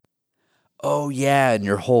Oh, yeah. And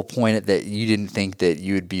your whole point that you didn't think that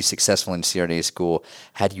you would be successful in CRNA school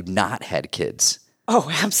had you not had kids, Oh,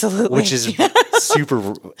 absolutely. which is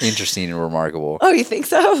super interesting and remarkable. Oh, you think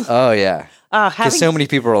so? Oh, yeah. Because Having so many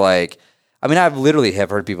people are like, I mean, I've literally have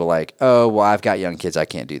heard people like, oh, well, I've got young kids. I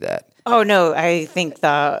can't do that. Oh no, I think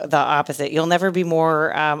the opposite. You'll never be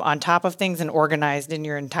more on top of things and organized in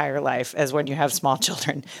your entire life as when you have small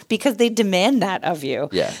children because they demand that of you.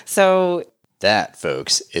 Yeah. So That,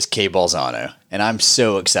 folks, is Kate Balzano, and I'm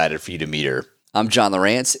so excited for you to meet her. I'm John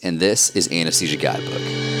Lawrence, and this is Anesthesia Guidebook.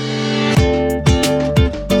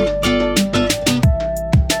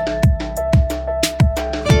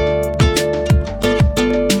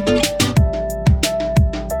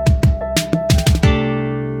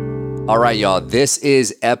 All right, y'all, this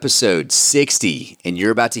is episode 60, and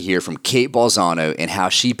you're about to hear from Kate Balzano and how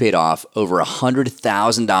she paid off over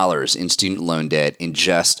 $100,000 in student loan debt in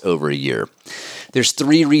just over a year. There's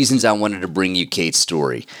 3 reasons I wanted to bring you Kate's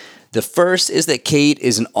story. The first is that Kate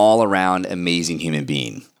is an all-around amazing human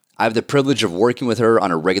being. I have the privilege of working with her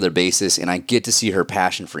on a regular basis, and I get to see her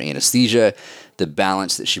passion for anesthesia, the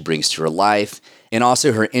balance that she brings to her life, and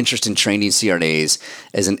also her interest in training CRNAs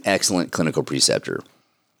as an excellent clinical preceptor.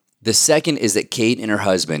 The second is that Kate and her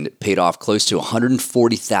husband paid off close to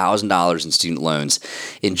 $140,000 in student loans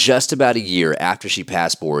in just about a year after she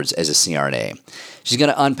passed boards as a CRNA. She's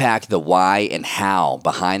going to unpack the why and how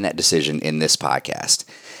behind that decision in this podcast.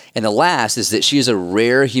 And the last is that she is a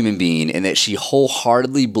rare human being and that she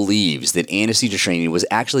wholeheartedly believes that anesthesia training was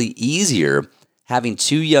actually easier having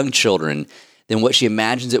 2 young children than what she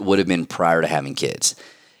imagines it would have been prior to having kids.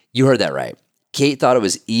 You heard that right. Kate thought it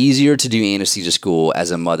was easier to do anesthesia school as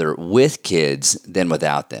a mother with kids than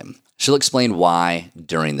without them. She'll explain why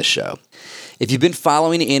during the show. If you've been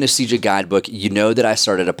following the Anesthesia Guidebook, you know that I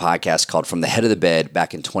started a podcast called From the Head of the Bed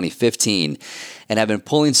back in 2015, and I've been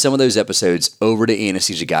pulling some of those episodes over to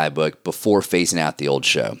Anesthesia Guidebook before phasing out the old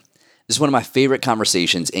show. This is one of my favorite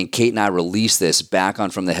conversations, and Kate and I released this back on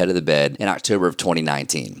From the Head of the Bed in October of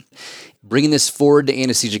 2019. Bringing this forward to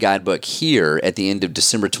Anesthesia Guidebook here at the end of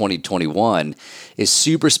December 2021 is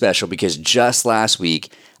super special because just last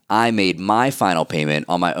week, I made my final payment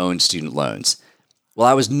on my own student loans. While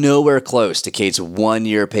I was nowhere close to Kate's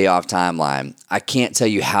 1-year payoff timeline, I can't tell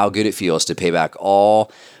you how good it feels to pay back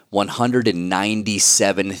all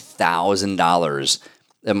 $197,000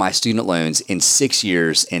 of my student loans in 6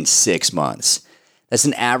 years and 6 months. That's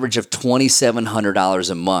an average of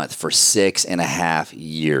 $2,700 a month for 6.5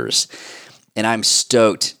 years. And I'm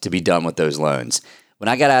stoked to be done with those loans. When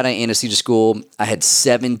I got out of anesthesia school, I had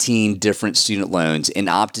 17 different student loans and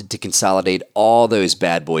opted to consolidate all those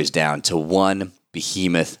bad boys down to one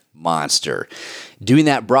behemoth monster. Doing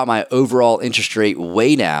that brought my overall interest rate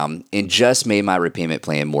way down and just made my repayment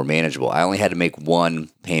plan more manageable. I only had to make one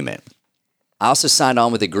payment. I also signed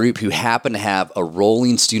on with a group who happened to have a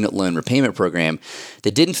rolling student loan repayment program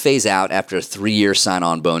that didn't phase out after a 3-year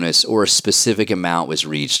sign-on bonus or a specific amount was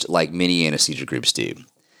reached like many anesthesia groups do.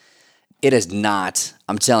 It has not,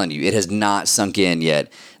 I'm telling you, it has not sunk in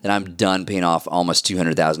yet that I'm done paying off almost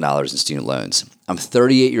 $200,000 in student loans. I'm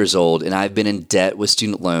 38 years old and I've been in debt with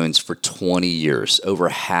student loans for 20 years, over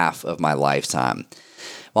half of my lifetime.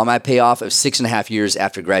 While my payoff of 6.5 years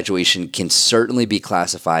after graduation can certainly be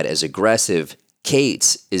classified as aggressive,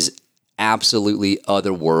 Kate's is absolutely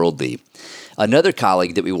otherworldly. Another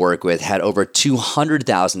colleague that we work with had over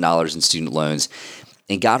 $200,000 in student loans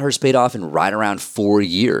and got hers paid off in right around 4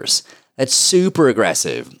 years. That's super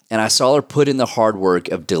aggressive, and I saw her put in the hard work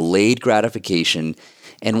of delayed gratification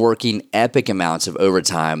and working epic amounts of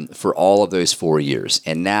overtime for all of those 4 years,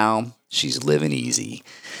 and now she's living easy.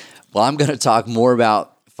 Well, I'm going to talk more about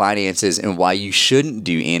finances and why you shouldn't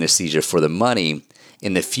do anesthesia for the money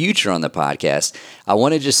in the future on the podcast. I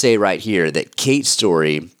want to just say right here that Kate's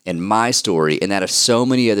story and my story and that of so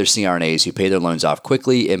many other CRNAs who pay their loans off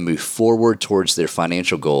quickly and move forward towards their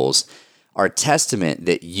financial goals are a testament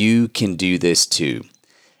that you can do this too.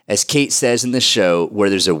 As Kate says in the show, where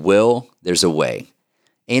there's a will, there's a way.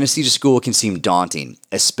 Anesthesia school can seem daunting,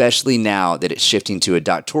 especially now that it's shifting to a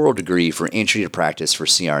doctoral degree for entry to practice for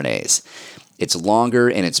CRNAs. It's longer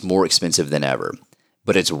and it's more expensive than ever,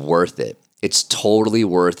 but it's worth it. It's totally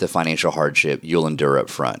worth the financial hardship you'll endure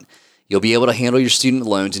up front. You'll be able to handle your student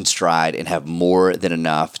loans in stride and have more than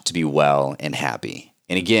enough to be well and happy.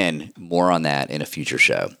 And again, more on that in a future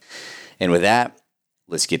show. And with that,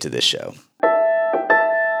 let's get to this show.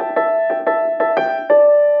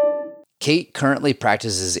 Kate currently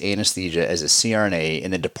practices anesthesia as a CRNA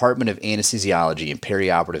in the Department of Anesthesiology and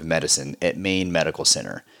Perioperative Medicine at Maine Medical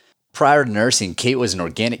Center. prior to nursing, Kate was an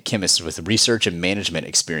organic chemist with research and management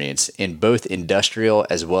experience in both industrial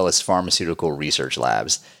as well as pharmaceutical research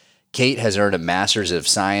labs. Kate has earned a Master's of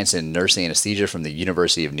Science in Nursing Anesthesia from the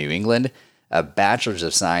University of New England, a Bachelor's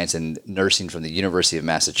of Science in Nursing from the University of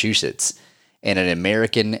Massachusetts, and an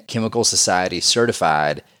American Chemical Society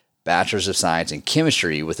certified Bachelor's of Science in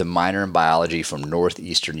Chemistry with a minor in biology from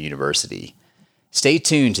Northeastern University. Stay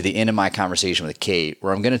tuned to the end of my conversation with Kate,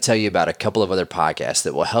 where I'm going to tell you about a couple of other podcasts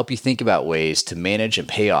that will help you think about ways to manage and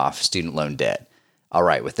pay off student loan debt. All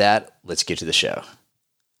right, with that, let's get to the show.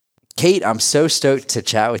 Kate, I'm so stoked to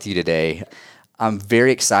chat with you today. I'm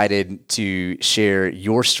very excited to share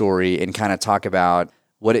your story and kind of talk about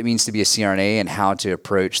what it means to be a CRNA and how to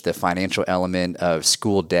approach the financial element of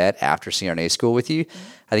school debt after CRNA school with you.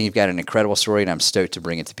 I think you've got an incredible story, and I'm stoked to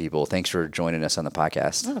bring it to people. Thanks for joining us on the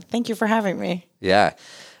podcast. Oh, thank you for having me. Yeah.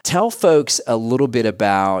 Tell folks a little bit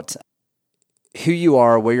about who you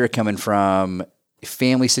are, where you're coming from,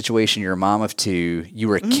 family situation. You're a mom of two. You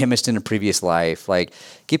were a chemist in a previous life. Like,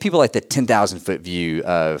 give people like the 10,000-foot view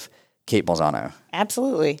of Kate Balzano.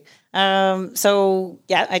 Absolutely. So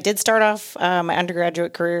yeah, I did start off my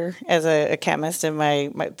undergraduate career as a chemist, and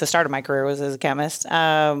the start of my career was as a chemist.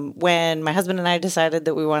 When my husband and I decided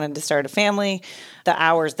that we wanted to start a family, the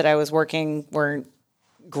hours that I was working weren't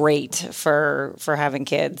great for having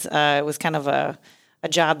kids. It was kind of a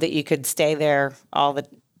job that you could stay there all the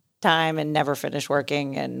time and never finish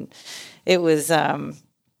working, and it was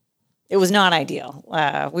not ideal.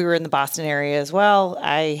 We were in the Boston area as well.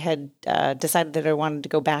 I had decided that I wanted to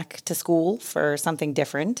go back to school for something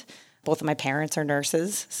different. Both of my parents are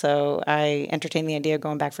nurses, so I entertained the idea of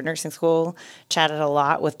going back for nursing school, chatted a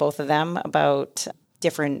lot with both of them about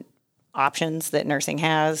different options that nursing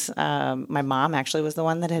has. My mom actually was the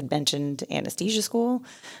one that had mentioned anesthesia school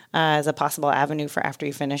as a possible avenue for after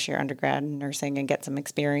you finish your undergrad in nursing and get some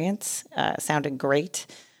experience. Sounded great.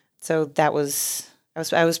 So I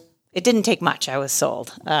was it didn't take much. I was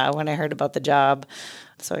sold when I heard about the job.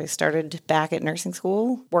 So I started back at nursing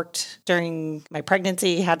school, worked during my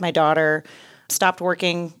pregnancy, had my daughter, stopped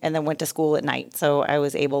working, and then went to school at night. So I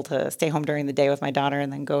was able to stay home during the day with my daughter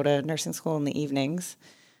and then go to nursing school in the evenings.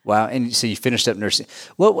 Wow. And so you finished up nursing.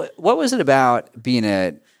 What was it about being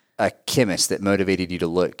a chemist that motivated you to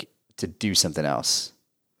look to do something else?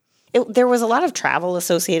 There was a lot of travel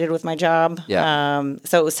associated with my job. Yeah.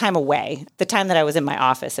 So it was time away. The time that I was in my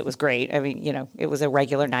office, it was great. I mean, it was a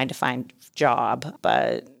regular 9-to-5 job,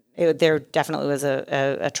 but there definitely was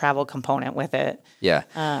a travel component with it. Yeah.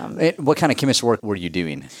 What kind of chemist work were you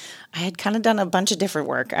doing? I had kind of done a bunch of different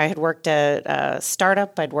work. I had worked at a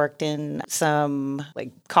startup. I'd worked in some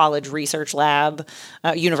college research lab,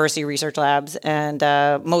 university research labs. And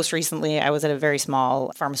most recently, I was at a very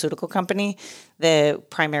small pharmaceutical company that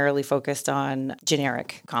primarily focused on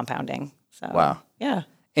generic compounding. So, wow. Yeah.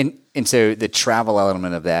 And so the travel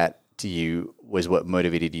element of that to you was what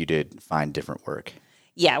motivated you to find different work?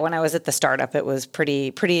 Yeah, when I was at the startup, it was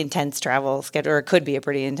pretty intense travel schedule, or it could be a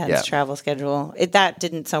pretty intense travel schedule. That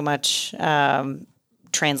didn't so much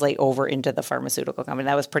translate over into the pharmaceutical company.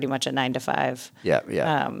 That was pretty much a 9-to-5.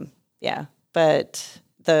 Yeah. But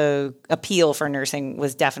the appeal for nursing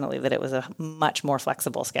was definitely that it was a much more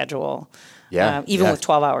flexible schedule. Yeah. Even with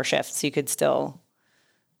 12-hour shifts, you could still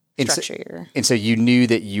structure your. And so you knew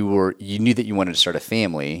that you wanted to start a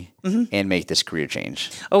family and make this career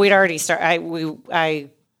change. Oh, we'd already started. I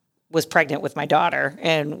was pregnant with my daughter,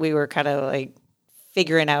 and we were kind of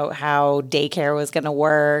figuring out how daycare was going to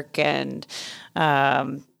work, and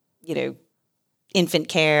infant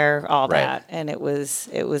care, all that. And it was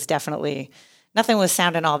definitely nothing was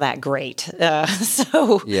sounding all that great.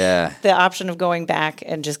 So yeah, the option of going back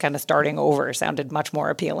and just kind of starting over sounded much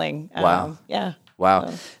more appealing. Wow.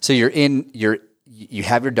 Wow. So you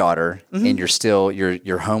have your daughter and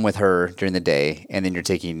you're home with her during the day, and then you're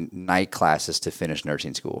taking night classes to finish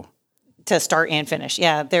nursing school. To start and finish.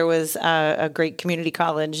 Yeah. There was a great community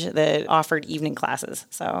college that offered evening classes.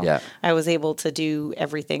 So I was able to do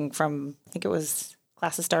everything from, I think it was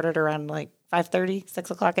classes started around 5:30,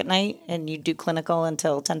 6 o'clock at night, and you do clinical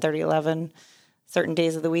until 10:30, 11 certain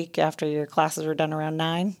days of the week after your classes were done around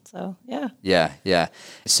 9. So, yeah. Yeah.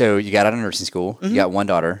 So you got out of nursing school. You got one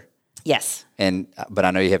daughter. Yes. But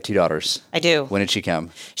I know you have two daughters. I do. When did she come?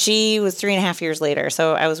 She was 3.5 years later.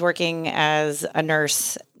 So I was working as a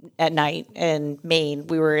nurse at night in Maine.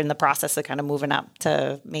 We were in the process of kind of moving up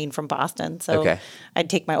to Maine from Boston. So I'd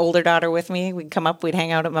take my older daughter with me. We'd come up, we'd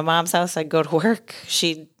hang out at my mom's house. I'd go to work.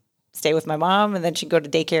 She'd stay with my mom, and then she'd go to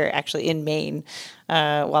daycare actually in Maine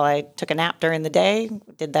while I took a nap during the day.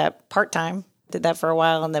 Did that part-time, did that for a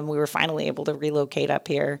while, and then we were finally able to relocate up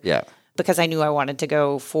here. Yeah. because I knew I wanted to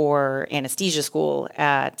go for anesthesia school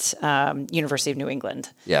at University of New England.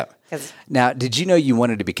 Yeah. 'Cause- Now, did you know you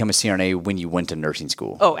wanted to become a CRNA when you went to nursing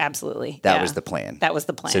school? Oh, absolutely. That was the plan. That was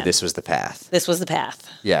the plan. So this was the path. This was the path.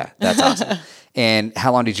 Yeah, that's awesome. And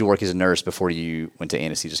how long did you work as a nurse before you went to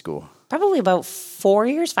anesthesia school? Probably about 5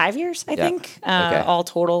 years, I think, Okay. all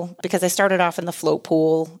total. Because I started off in the float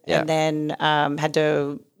pool Yeah. and then had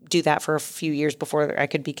to do that for a few years before I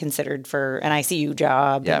could be considered for an ICU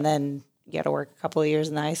job. Yeah. And then you got to work a couple of years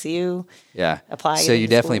in the ICU. Yeah. Apply So you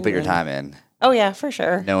into definitely school put your and- time in, Oh, yeah, for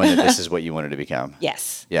sure. knowing that this is what you wanted to become.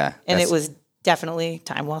 Yes. Yeah. And that's- it was definitely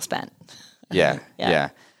time well spent. Yeah, Yeah. yeah.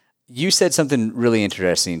 You said something really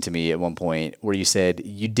interesting to me at one point where you said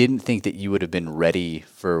you didn't think that you would have been ready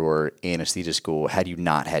for anesthesia school had you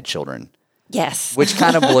not had children, Yes. which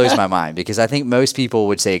kind of blows my mind because I think most people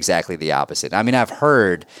would say exactly the opposite. I mean, I've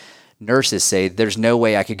heard nurses say there's no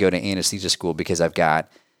way I could go to anesthesia school because I've got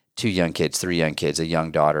 2 young kids, 3 young kids, a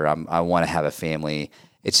young daughter. I want to have a family.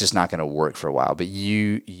 It's just not going to work for a while. But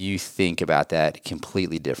you think about that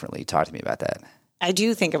completely differently. Talk to me about that. I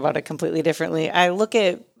do think about it completely differently. I look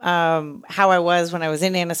at how I was when I was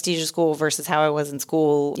in anesthesia school versus how I was in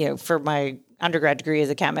school, for my undergrad degree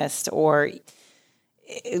as a chemist, or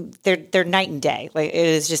they're night and day. Like it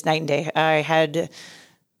is just night and day. I had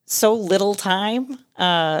so little time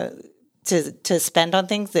to spend on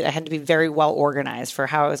things that I had to be very well organized for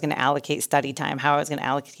how I was going to allocate study time, how I was going to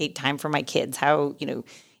allocate time for my kids, how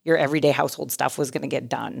your everyday household stuff was going to get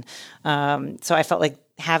done. So I felt like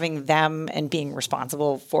having them and being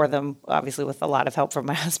responsible for them, obviously with a lot of help from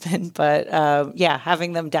my husband, but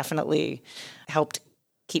having them definitely helped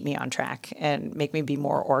keep me on track and make me be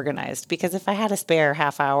more organized. Because if I had a spare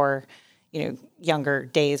half hour, younger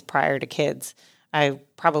days prior to kids, I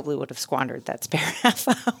probably would have squandered that spare half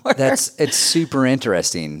hour. It's super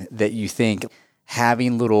interesting that you think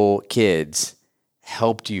having little kids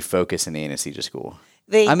helped you focus in anesthesia school.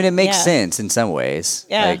 It makes sense in some ways.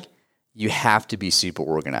 Yeah. Like you have to be super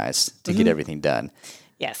organized to get everything done.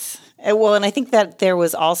 Yes. Well, and I think that there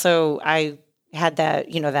was also, I had that,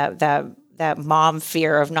 that mom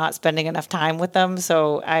fear of not spending enough time with them.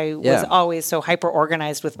 So I was always so hyper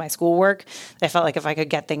organized with my schoolwork that I felt like if I could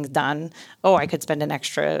get things done, I could spend an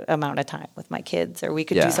extra amount of time with my kids, or we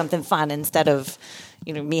could do something fun instead of,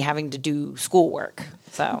 me having to do schoolwork.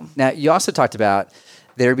 So now you also talked about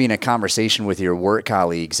there being a conversation with your work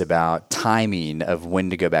colleagues about timing of when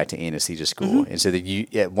to go back to anesthesia school. And so that you,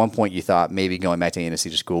 at one point you thought maybe going back to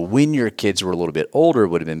anesthesia school when your kids were a little bit older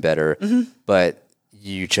would have been better, but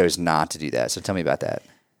you chose not to do that. So tell me about that.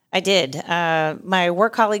 I did. My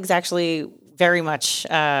work colleagues actually very much,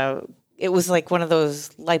 it was like one of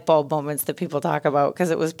those light bulb moments that people talk about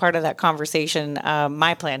because it was part of that conversation.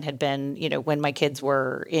 My plan had been, when my kids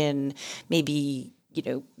were in maybe,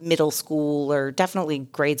 middle school or definitely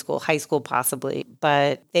grade school, high school possibly,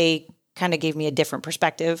 but they kind of gave me a different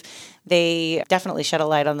perspective. They definitely shed a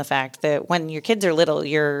light on the fact that when your kids are little,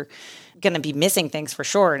 you're going to be missing things for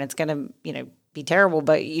sure. And it's going to, be terrible,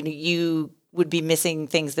 but you would be missing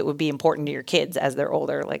things that would be important to your kids as they're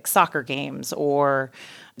older, like soccer games or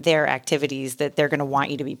their activities that they're going to want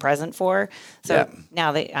you to be present for. So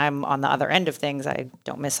now that I'm on the other end of things, I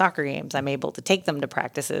don't miss soccer games. I'm able to take them to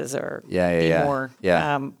practices or be more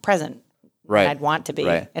present when I'd want to be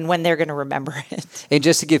and when they're going to remember it. And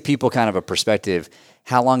just to give people kind of a perspective,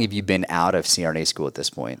 how long have you been out of CRNA school at this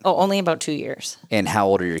point? Oh, only about 2 years. And how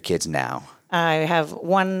old are your kids now? I have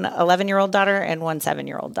one 11-year-old daughter and one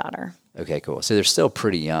 7-year-old daughter. Okay, cool. So they're still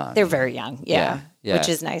pretty young. They're very young, yeah. Yeah. Which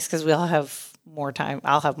is nice because we'll have more time.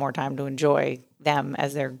 I'll have more time to enjoy them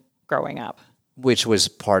as they're growing up. Which was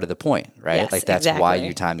part of the point, right? Yes, like that's why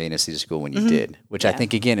you timed anesthesia school when you did, which I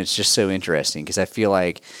think, again, it's just so interesting because I feel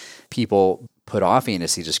like people put off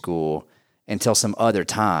anesthesia school until some other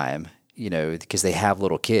time, because they have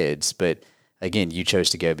little kids. But again, you chose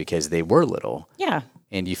to go because they were little. Yeah.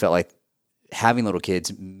 And you felt like having little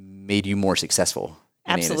kids made you more successful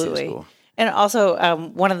in anesthesia Absolutely. school. And also,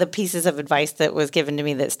 one of the pieces of advice that was given to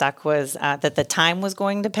me that stuck was that the time was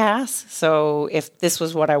going to pass. So if this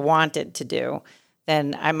was what I wanted to do,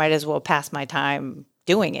 then I might as well pass my time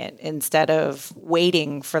doing it instead of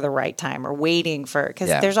waiting for the right time or waiting for, because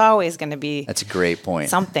there's always going to be That's a great point.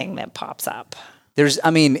 something that pops up.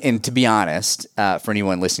 And to be honest, for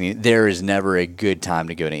anyone listening, there is never a good time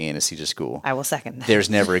to go to anesthesia school. I will second that. There's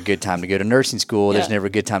never a good time to go to nursing school. There's never a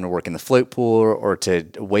good time to work in the float pool or to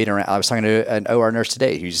wait around. I was talking to an OR nurse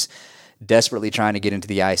today who's desperately trying to get into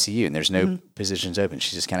the ICU, and there's no positions open.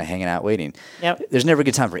 She's just kind of hanging out waiting. Yep. There's never a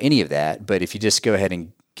good time for any of that, but if you just go ahead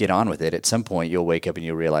and get on with it, at some point you'll wake up and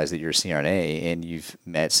you'll realize that you're a CRNA and you've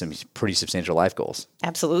met some pretty substantial life goals.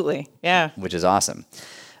 Absolutely. Yeah. Which is awesome.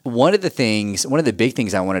 One of the big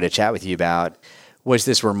things I wanted to chat with you about was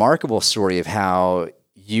this remarkable story of how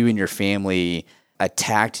you and your family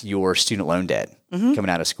attacked your student loan debt coming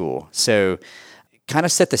out of school. So kind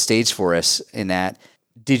of set the stage for us in that.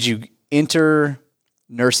 Did you enter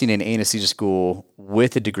nursing and anesthesia school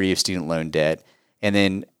with a degree of student loan debt, and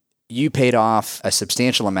then you paid off a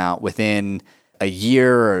substantial amount within a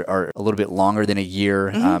year or a little bit longer than a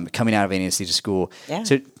year coming out of anesthesia school? Yeah.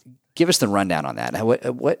 So give us the rundown on that.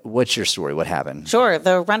 What's your story? What happened? Sure.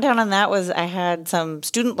 The rundown on that was I had some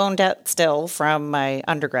student loan debt still from my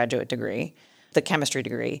undergraduate degree, the chemistry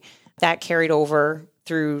degree. That carried over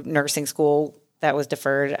through nursing school. That was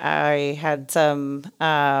deferred. I had some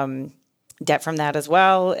debt from that as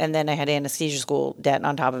well. And then I had anesthesia school debt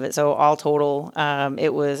on top of it. So all total,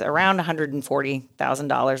 it was around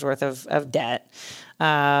 $140,000 worth of debt.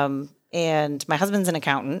 And my husband's an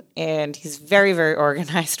accountant, and he's very, very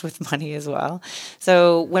organized with money as well.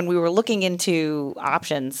 So when we were looking into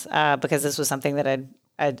options, because this was something that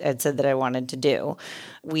I'd said that I wanted to do,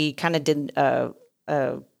 we kind of did a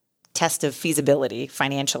test of feasibility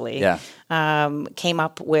financially. Yeah. Came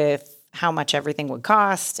up with how much everything would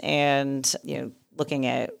cost, and looking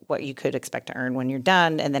at what you could expect to earn when you're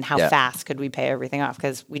done, and then how fast could we pay everything off,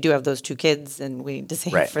 because we do have those 2 kids, and we need to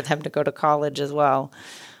save for them to go to college as well.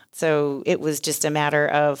 So it was just a matter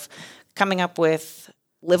of coming up with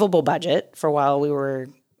livable budget for while we were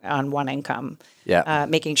on one income. Yeah.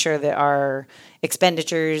 Making sure that our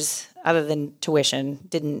expenditures, other than tuition,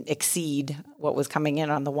 didn't exceed what was coming in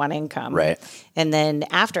on the one income. Right. And then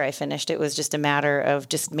after I finished, it was just a matter of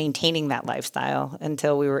just maintaining that lifestyle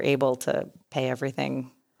until we were able to pay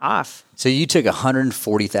everything off. So you took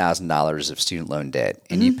 $140,000 of student loan debt,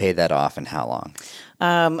 and you paid that off in how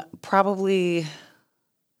long? Probably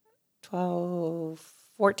 12,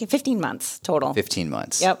 14, 15 months total. 15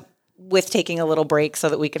 months. Yep. With taking a little break so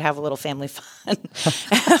that we could have a little family fun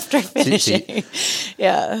after finishing.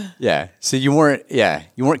 Yeah. So you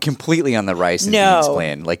weren't completely on the rice and beans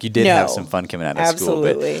plan. Like you did have some fun coming out of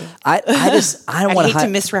Absolutely. school. But I don't want to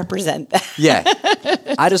misrepresent that. Yeah.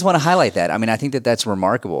 I just want to highlight that. I mean, I think that that's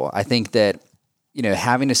remarkable. I think that,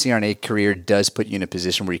 having a CRNA career does put you in a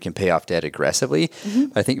position where you can pay off debt aggressively.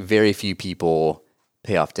 I think very few people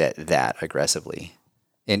pay off debt that aggressively.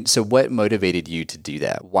 And so what motivated you to do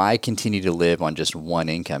that? Why continue to live on just one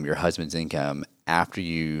income, your husband's income, after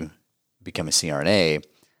you become a CRNA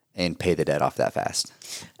and pay the debt off that fast?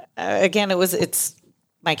 Again, it's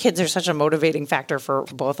my kids are such a motivating factor for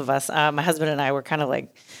both of us. My husband and I were kind of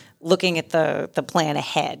like looking at the plan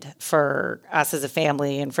ahead for us as a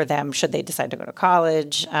family and for them should they decide to go to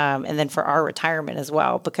college, and then for our retirement as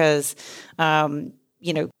well, because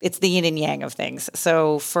it's the yin and yang of things.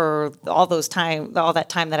 So for all that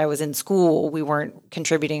time that I was in school, we weren't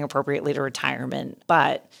contributing appropriately to retirement,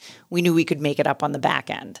 but we knew we could make it up on the back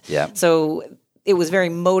end. Yeah. So it was very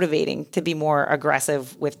motivating to be more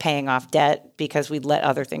aggressive with paying off debt because we'd let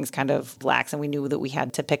other things kind of lax, and we knew that we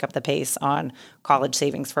had to pick up the pace on college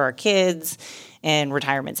savings for our kids and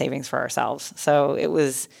retirement savings for ourselves. So it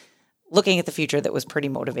was looking at the future that was pretty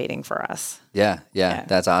motivating for us. Yeah.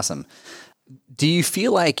 That's awesome. Do you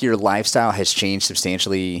feel like your lifestyle has changed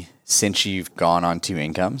substantially since you've gone on 2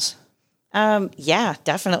 incomes? Yeah,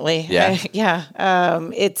 definitely. Yeah.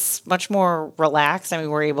 It's much more relaxed. I mean,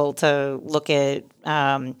 we're able to look at,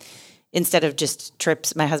 instead of just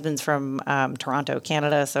trips, my husband's from Toronto,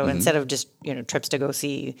 Canada. So instead of just, trips to go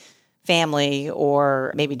see family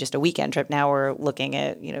or maybe just a weekend trip, now we're looking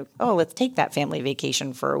at, let's take that family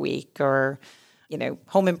vacation for a week, or,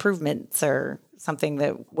 home improvements or something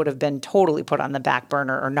that would have been totally put on the back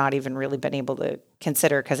burner or not even really been able to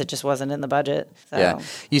consider because it just wasn't in the budget. So. Yeah.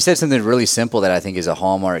 You said something really simple that I think is a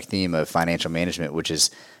hallmark theme of financial management, which is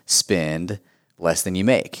spend less than you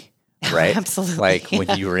make, right? Absolutely. Like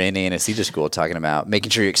when you were in anesthesia school talking about making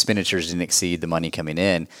sure your expenditures didn't exceed the money coming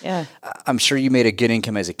in. Yeah. I'm sure you made a good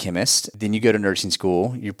income as a chemist. Then you go to nursing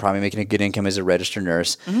school. You're probably making a good income as a registered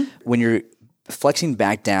nurse. When you're flexing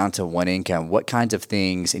back down to one income, what kinds of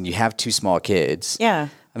things, and you have 2 small kids. Yeah.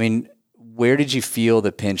 I mean, where did you feel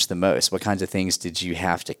the pinch the most? What kinds of things did you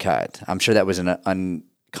have to cut? I'm sure that was an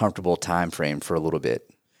uncomfortable time frame for a little bit.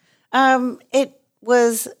 It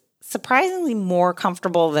was surprisingly more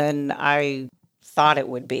comfortable than I thought it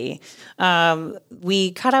would be.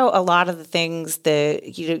 We cut out a lot of the things that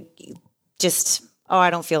just, I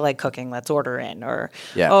don't feel like cooking, let's order in, or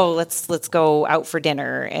let's go out for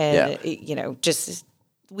dinner, and just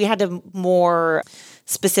we had to more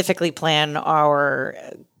specifically plan our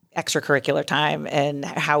extracurricular time and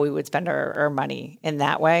how we would spend our money in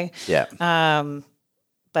that way. Yeah.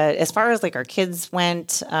 But as far as like our kids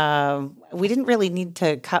went, we didn't really need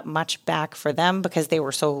to cut much back for them because they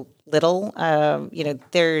were so little.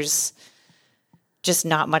 There's just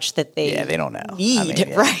not much that they don't know.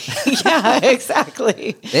 Need, right? Yeah,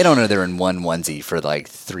 exactly. They don't know they're in one onesie for like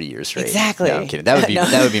 3 years straight. Exactly. No, I'm kidding.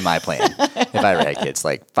 That would be my plan if I ever had kids.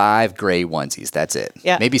 Like 5 gray onesies. That's it.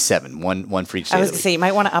 Yeah. Maybe 7. One for each day. I was going to say you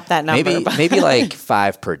might want to up that number. Maybe like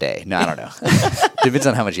 5 per day. No, I don't know. Depends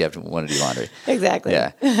on how much you want to do laundry. Exactly.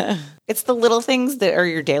 Yeah. It's the little things that are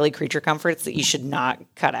your daily creature comforts that you should not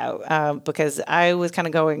cut out. Because I was kind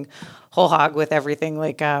of going whole hog with everything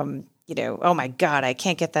like, oh my God, I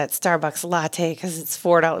can't get that Starbucks latte because it's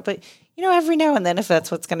 $4. But, every now and then, if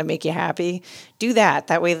that's what's going to make you happy, do that.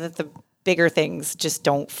 That way that the bigger things just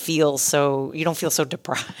you don't feel so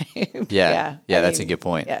deprived. Yeah. That's a good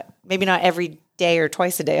point. Yeah. Maybe not every day or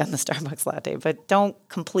twice a day on the Starbucks latte, but don't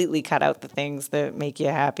completely cut out the things that make you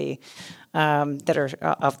happy that are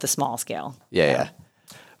of the small scale. Yeah.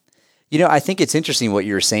 I think it's interesting what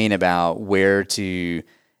you were saying about where to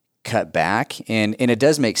cut back, and it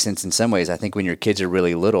does make sense in some ways. I think when your kids are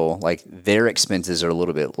really little, like their expenses are a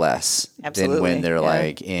little bit less than when they're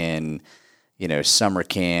like in, summer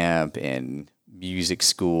camp and music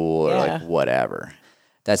school or like whatever.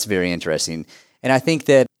 That's very interesting. And I think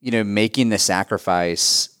that, making the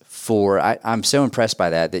sacrifice I'm so impressed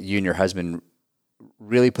by that you and your husband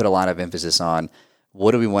really put a lot of emphasis on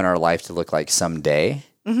what do we want our life to look like someday?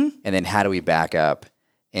 Mm-hmm. And then how do we back up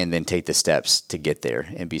and then take the steps to get there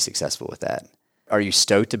and be successful with that. Are you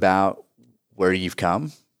stoked about where you've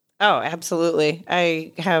come? Oh, absolutely.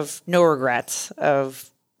 I have no regrets of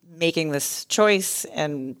making this choice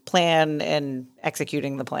and plan and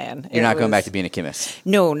executing the plan. You're not going back to being a chemist?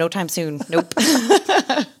 No time soon. Nope.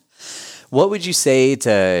 What would you say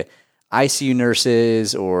to ICU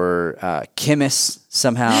nurses or chemists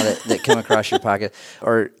somehow that come across your pocket,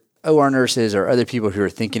 or OR nurses or other people who are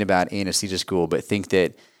thinking about anesthesia school but think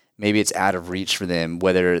that maybe it's out of reach for them,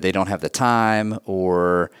 whether they don't have the time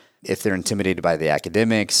or if they're intimidated by the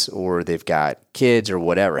academics or they've got kids or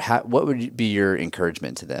whatever? What would be your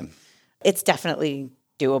encouragement to them? It's definitely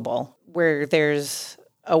doable. Where there's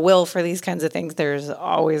a will for these kinds of things, there's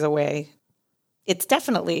always a way. It's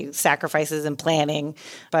definitely sacrifices and planning,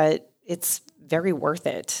 but it's very worth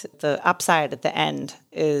it. The upside at the end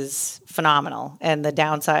is phenomenal, and the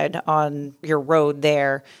downside on your road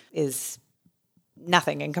there is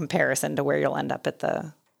nothing in comparison to where you'll end up at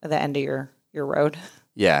the end of your road.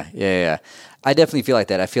 Yeah. I definitely feel like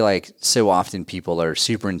that. I feel like so often people are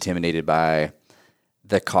super intimidated by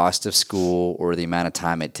the cost of school or the amount of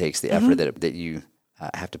time it takes, the effort that you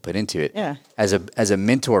have to put into it. Yeah. As a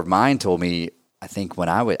mentor of mine told me, I think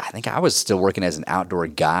I was still working as an outdoor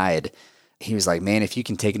guide. He was like, man, if you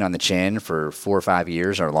can take it on the chin for 4 or 5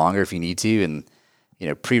 years or longer if you need to, and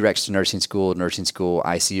prereqs to nursing school,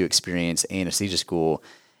 ICU experience, anesthesia school,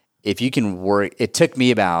 if you can work, it took me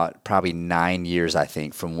about probably 9 years, I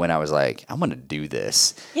think, from when I was like, I'm going to do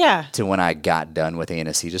this, to when I got done with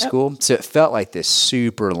anesthesia school. So it felt like this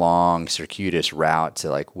super long, circuitous route to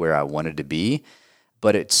like where I wanted to be,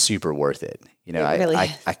 but it's super worth it.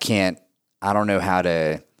 I don't know how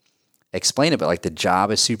to explain it, but like the job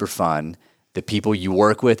is super fun. The people you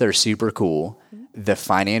work with are super cool. The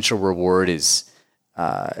financial reward is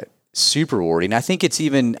super rewarding. I think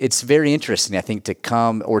it's very interesting, I think, to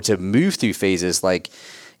come or to move through phases like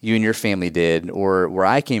you and your family did, or where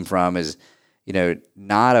I came from is,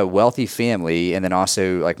 not a wealthy family. And then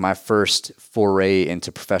also like my first foray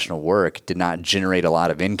into professional work did not generate a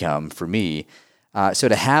lot of income for me. So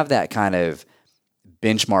to have that kind of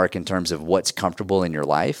benchmark in terms of what's comfortable in your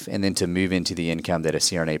life and then to move into the income that a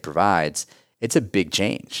CRNA provides, it's a big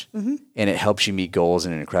change, and it helps you meet goals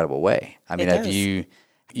in an incredible way. I mean, have you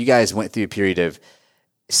guys went through a period of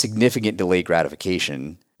significant delayed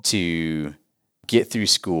gratification to get through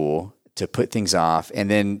school, to put things off, and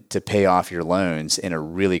then to pay off your loans in a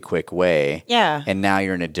really quick way. Yeah. And now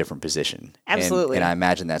you're in a different position. Absolutely. And I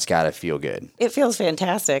imagine that's got to feel good. It feels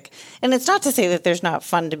fantastic. And it's not to say that there's not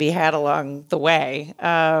fun to be had along the way.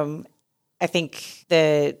 I think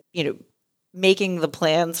that, making the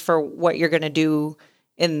plans for what you're going to do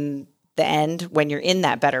in the end when you're in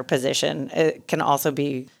that better position, it can also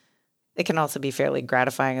be fairly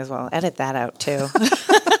gratifying as well. Edit that out too.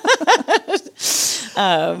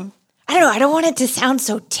 I don't know. I don't want it to sound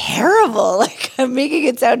so terrible. Like I'm making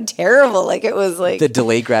it sound terrible. Like it was like the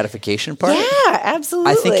delayed gratification part. Yeah,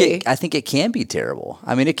 absolutely. I think it can be terrible.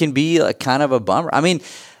 I mean, it can be like kind of a bummer. I mean,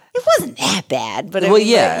 It wasn't that bad, but I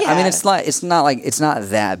mean, it's not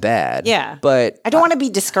that bad. Yeah, but I don't want to be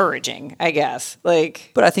discouraging, I guess. But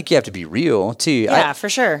I think you have to be real too. Yeah, for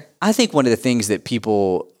sure. I think one of the things that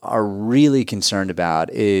people are really concerned about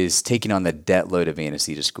is taking on the debt load of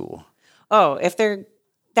anesthesia school. Oh,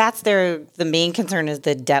 the main concern is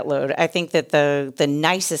the debt load. I think that the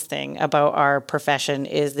nicest thing about our profession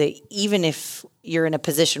is that even if you're in a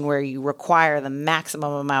position where you require the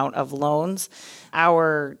maximum amount of loans,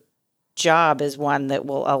 our job is one that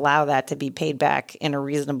will allow that to be paid back in a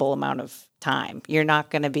reasonable amount of time. You're not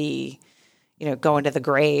going to be, going to the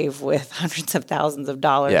grave with hundreds of thousands of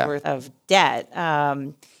dollars worth of debt.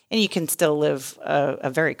 And you can still live a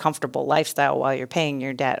very comfortable lifestyle while you're paying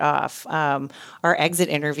your debt off. Our exit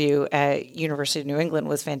interview at University of New England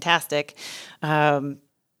was fantastic.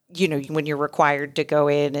 When you're required to go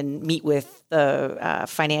in and meet with the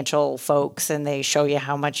financial folks and they show you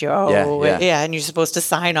how much you owe. And you're supposed to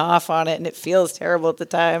sign off on it and it feels terrible at the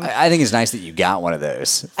time. I think it's nice that you got one of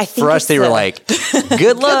those. For us, they were like,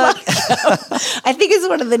 good luck. I think it's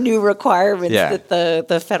one of the new requirements that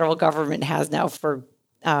the federal government has now for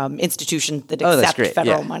institutions that accept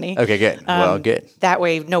federal money. Okay, good. Well, good. That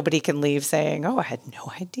way, nobody can leave saying, "Oh, I had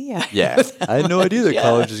no idea." Yeah, I had no idea that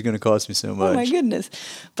college is going to cost me so much. Oh my goodness!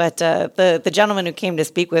 But the gentleman who came to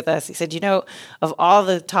speak with us, he said, of all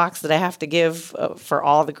the talks that I have to give for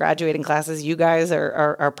all the graduating classes, you guys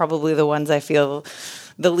are probably the ones I feel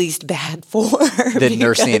the least bad for. The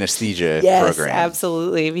nurse anesthesia program. Yes,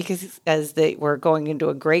 absolutely. Because we're going into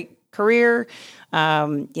a great career,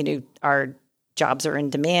 our jobs are in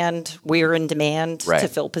demand. We're in demand to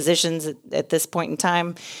fill positions at this point in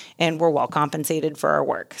time, and we're well compensated for our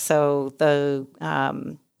work. So the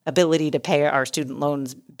ability to pay our student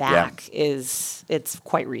loans back it's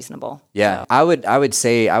quite reasonable. Yeah, so. I would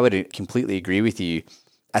say I would completely agree with you.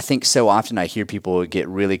 I think so often I hear people get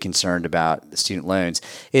really concerned about the student loans.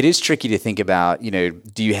 It is tricky to think about,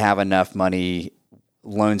 do you have enough money,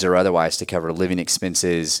 loans or otherwise, to cover living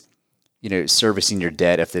expenses, servicing your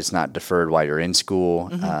debt if it's not deferred while you're in school,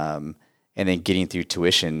 and then getting through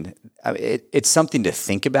tuition. It's something to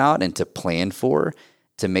think about and to plan for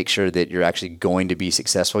to make sure that you're actually going to be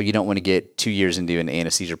successful. You don't want to get 2 years into an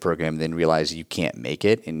anesthesia program and then realize you can't make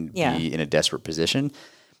it and be in a desperate position.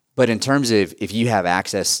 But in terms of if you have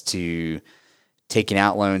access to taking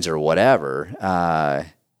out loans or whatever,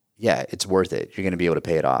 it's worth it. You're going to be able to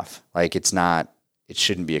pay it off. It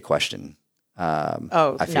shouldn't be a question.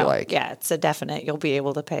 I feel like. Yeah, it's a definite. You'll be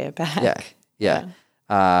able to pay it back. Yeah.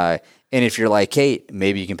 And if you're like Kate,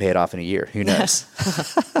 maybe you can pay it off in a year. Who knows?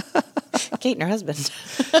 Kate and her husband.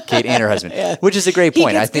 Kate and her husband, which is a great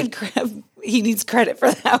point. I think he needs credit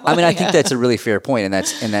for that one. I think that's a really fair point, and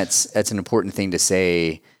that's an important thing to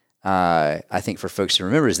say. I think for folks to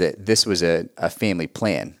remember is that this was a family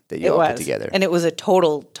plan that you all put together, and it was a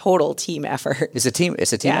total team effort. It's a team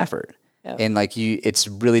effort. Yep. And it's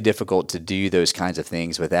really difficult to do those kinds of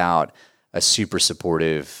things without a super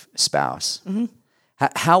supportive spouse. Mm-hmm.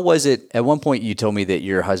 How was it? At one point, you told me that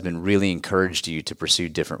your husband really encouraged you to pursue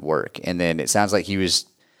different work. And then it sounds like he was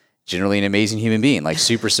generally an amazing human being,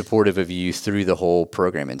 super supportive of you through the whole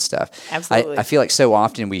program and stuff. Absolutely. I feel like so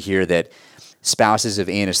often we hear that spouses of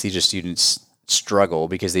anesthesia students struggle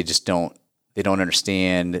because they don't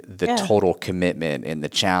understand the total commitment and the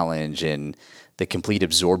challenge and the complete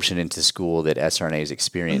absorption into school that SRNAs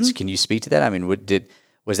experience. Mm-hmm. Can you speak to that? I mean,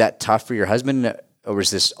 was that tough for your husband, or was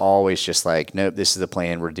this always just like, nope, this is the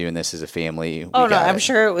plan, we're doing this as a family? I'm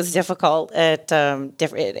sure it was difficult. It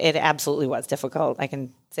absolutely was difficult. I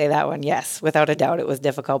can say that one. Yes, without a doubt, it was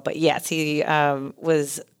difficult. But yes, he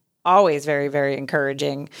was always very, very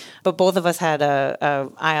encouraging. But both of us had a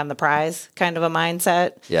eye on the prize kind of a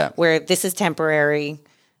mindset. Yeah. Where this is temporary.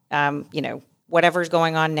 Whatever's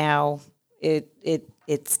going on now,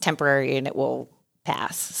 it's temporary and it will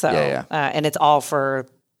pass. So, and it's all for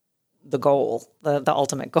the goal, the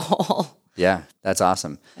ultimate goal. Yeah, that's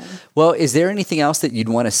awesome. Yeah. Well, is there anything else that you'd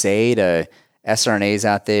want to say to SRNAs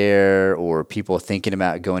out there or people thinking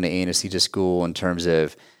about going to anesthesia school in terms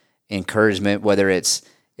of encouragement, whether it's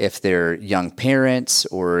if they're young parents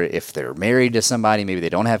or if they're married to somebody, maybe they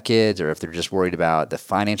don't have kids, or if they're just worried about the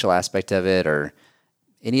financial aspect of it, or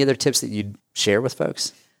any other tips that you'd share with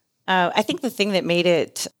folks? I think the thing that made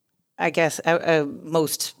it, I guess,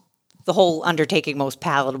 the whole undertaking most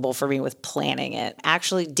palatable for me was planning it,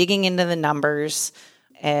 actually digging into the numbers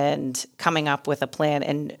and coming up with a plan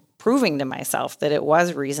and proving to myself that it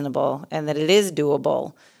was reasonable and that it is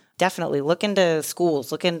doable. Definitely look into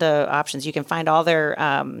schools, look into options. You can find all their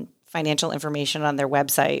financial information on their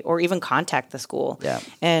website or even contact the school. Yeah.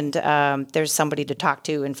 And there's somebody to talk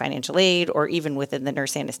to in financial aid or even within the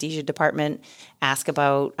nurse anesthesia department, ask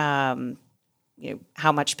about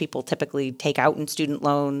how much people typically take out in student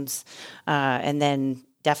loans, and then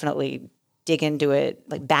definitely dig into it,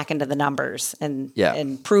 like back into the numbers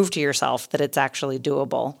and prove to yourself that it's actually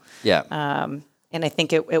doable. Yeah. And I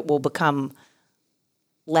think it will become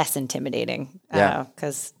less intimidating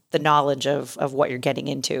because the knowledge of what you're getting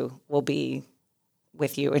into will be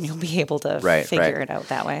with you and you'll be able to figure it out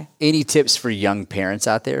that way. Any tips for young parents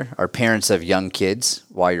out there or parents of young kids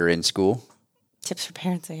while you're in school? Tips for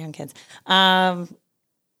parents of young kids.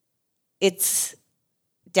 It's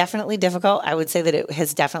definitely difficult. I would say that it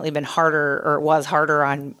has definitely been harder, or it was harder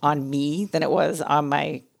on me than it was on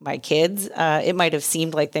my kids. It might have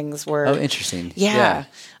seemed like things were... Oh, interesting. Yeah.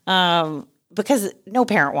 Because no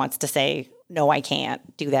parent wants to say, no, I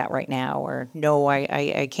can't do that right now, or no,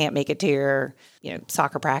 I can't make it to your,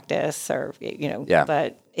 soccer practice, or,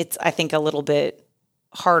 but it's, I think, a little bit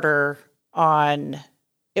harder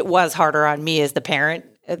it was harder on me as the parent.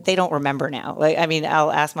 They don't remember now.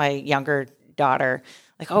 I'll ask my younger daughter,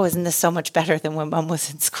 like, oh, isn't this so much better than when mom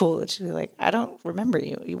was in school? And she'll be like, I don't remember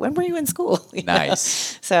you. When were you in school?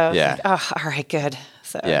 Nice. So, oh, all right, good.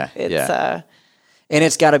 So it's, and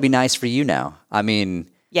it's got to be nice for you now. I mean,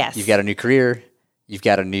 yes, you've got a new career, you've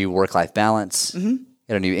got a new work-life balance, got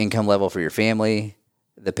a new income level for your family.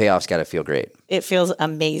 The payoff's got to feel great. It feels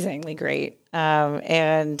amazingly great.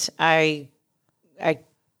 And I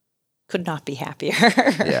could not be happier.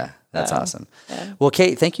 Yeah, that's awesome. Yeah. Well,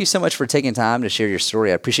 Kate, thank you so much for taking time to share your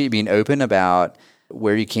story. I appreciate you being open about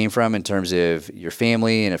where you came from in terms of your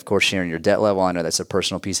family and, of course, sharing your debt level. I know that's a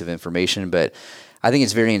personal piece of information, but I think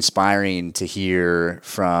it's very inspiring to hear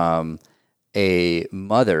from a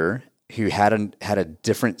mother who had a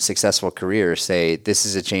different successful career say, this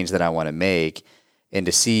is a change that I want to make, and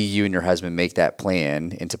to see you and your husband make that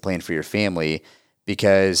plan and to plan for your family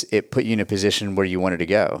because it put you in a position where you wanted to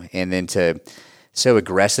go. And then to so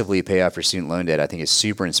aggressively pay off your student loan debt, I think is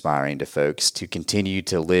super inspiring to folks to continue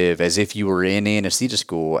to live as if you were in anesthesia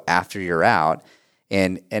school after you're out.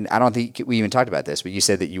 And I don't think we even talked about this, but you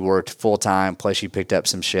said that you worked full-time, plus you picked up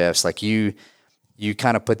some shifts. Like you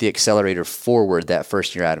kind of put the accelerator forward that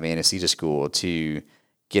first year out of anesthesia school to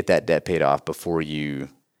get that debt paid off before you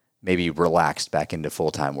maybe relaxed back into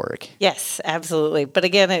full-time work. Yes, absolutely. But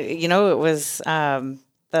again, it was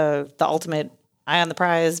the ultimate eye on the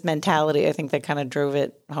prize mentality, I think, that kind of drove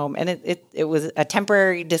it home. And it was a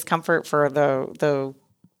temporary discomfort for the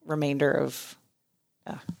remainder of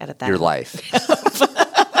edit that your life.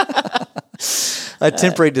 A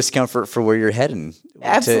temporary discomfort for where you're heading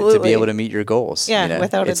to be able to meet your goals. Yeah,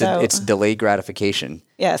 without a doubt. It's delayed gratification.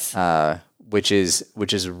 Yes. Which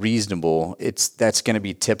is reasonable. That's going to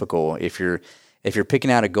be typical. If you're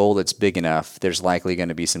picking out a goal that's big enough, there's likely going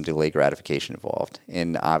to be some delayed gratification involved,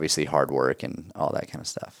 and obviously hard work and all that kind of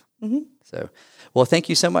stuff. Mm-hmm. So, well, thank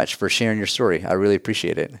you so much for sharing your story. I really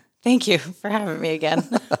appreciate it. Thank you for having me again.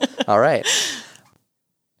 All right.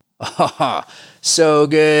 So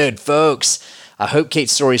good, folks. I hope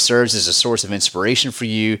Kate's story serves as a source of inspiration for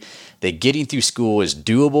you that getting through school is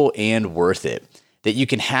doable and worth it, that you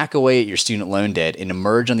can hack away at your student loan debt and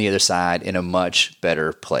emerge on the other side in a much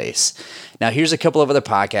better place. Now, here's a couple of other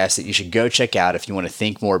podcasts that you should go check out if you want to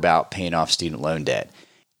think more about paying off student loan debt.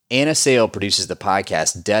 Anna Sale produces the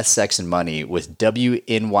podcast Death, Sex, and Money with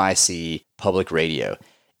WNYC Public Radio.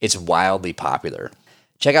 It's wildly popular.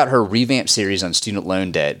 Check out her revamped series on student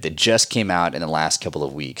loan debt that just came out in the last couple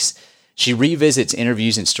of weeks. She revisits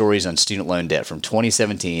interviews and stories on student loan debt from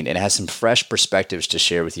 2017 and has some fresh perspectives to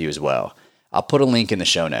share with you as well. I'll put a link in the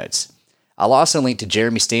show notes. I'll also link to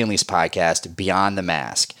Jeremy Stanley's podcast, Beyond the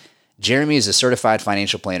Mask. Jeremy is a certified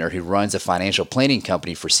financial planner who runs a financial planning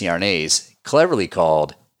company for CRNAs, cleverly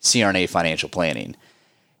called CRNA Financial Planning.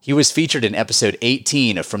 He was featured in episode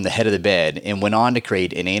 18 of From the Head of the Bed and went on to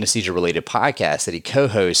create an anesthesia-related podcast that he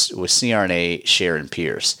co-hosts with CRNA Sharon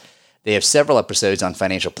Pierce. They have several episodes on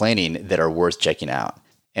financial planning that are worth checking out.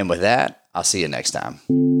 And with that, I'll see you next time.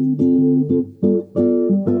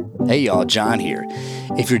 Hey y'all, John here.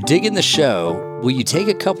 If you're digging the show, will you take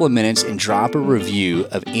a couple of minutes and drop a review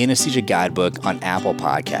of Anesthesia Guidebook on Apple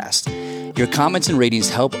Podcasts? Your comments and ratings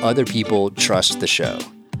help other people trust the show.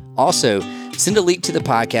 Also, send a link to the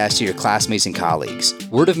podcast to your classmates and colleagues.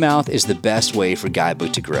 Word of mouth is the best way for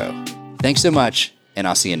Guidebook to grow. Thanks so much, and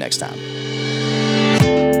I'll see you next time.